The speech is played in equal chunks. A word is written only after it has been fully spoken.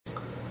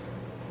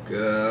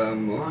Good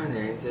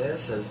morning,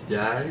 this is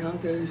Daniel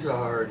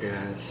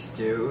Desjardins,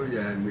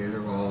 student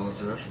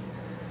meteorologist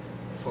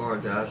for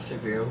the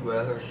Severe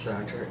Weather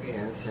Center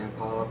in St.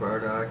 Paul,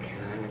 Alberta,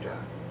 Canada.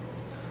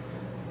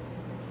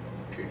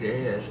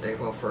 Today is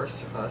April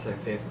 1st,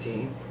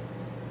 2015.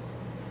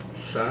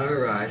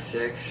 Sunrise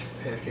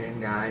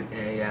 6:59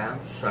 a.m.,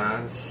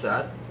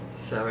 sunset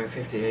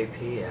 7:58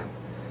 p.m.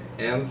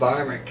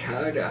 Environment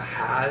Canada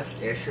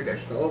has issued a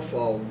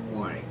snowfall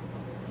warning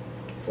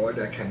for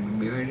the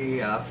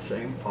community of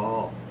St.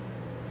 Paul.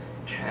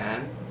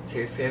 10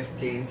 to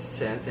 15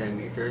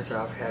 centimeters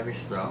of heavy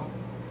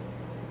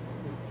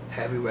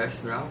wet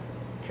snow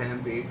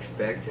can be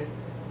expected,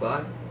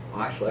 but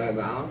isolated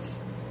amounts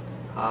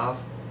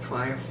of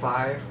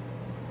 25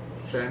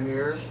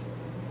 centimeters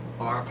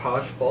are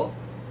possible.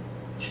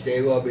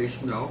 Today will be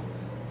snow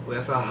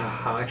with a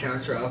high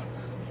temperature of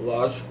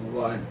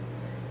 +1.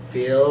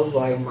 Feels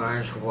like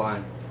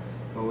 -1.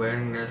 The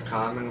wind is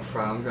coming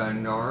from the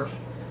north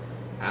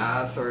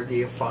at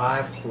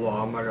 35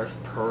 kilometers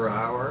per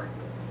hour,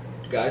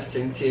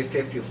 gusting to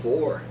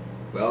 54.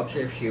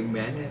 Relative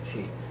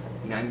humidity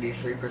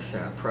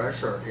 93%.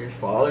 Pressure is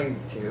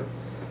falling to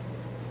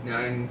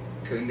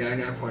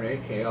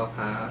 99.8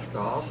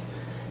 kilopascals.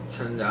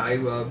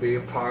 Tonight will be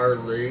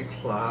partly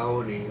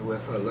cloudy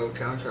with a low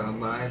temperature of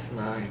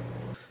 -9.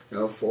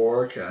 The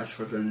forecast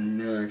for the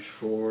next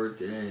 4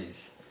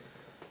 days.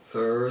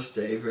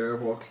 Thursday,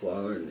 variable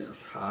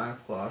cloudiness, high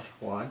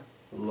 +1,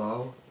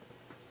 low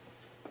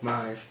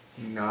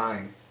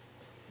 -9.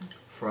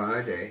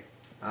 Friday,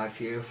 a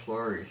few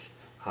flurries,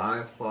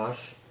 high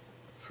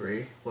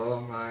 +3, low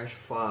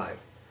 -5.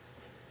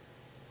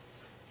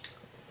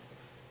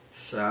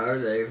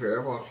 Saturday,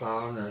 variable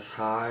cloudiness,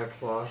 high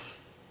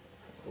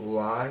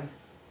 +1,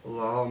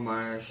 low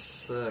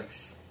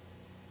 -6.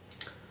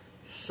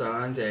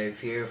 Sunday,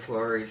 few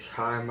flurries,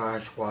 high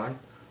 -1,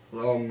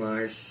 low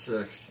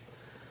 -6.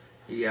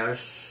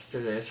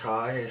 Yesterday's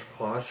high is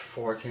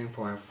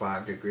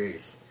 +14.5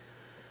 degrees.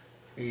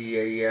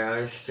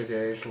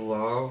 Yesterday's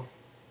low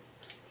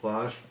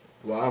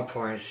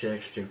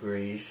 +1.6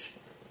 degrees.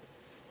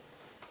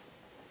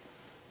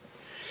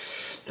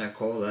 The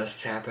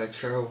coldest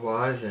temperature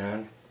was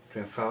in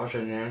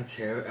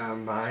 2002 at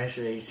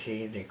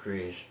 -18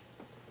 degrees.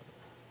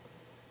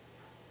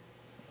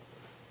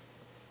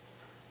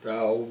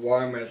 The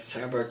warmest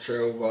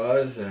temperature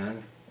was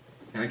in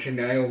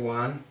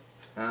 1991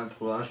 at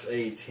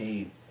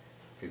 +18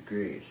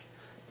 degrees.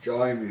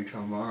 Join me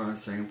tomorrow on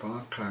St.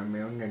 Paul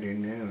Community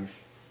News.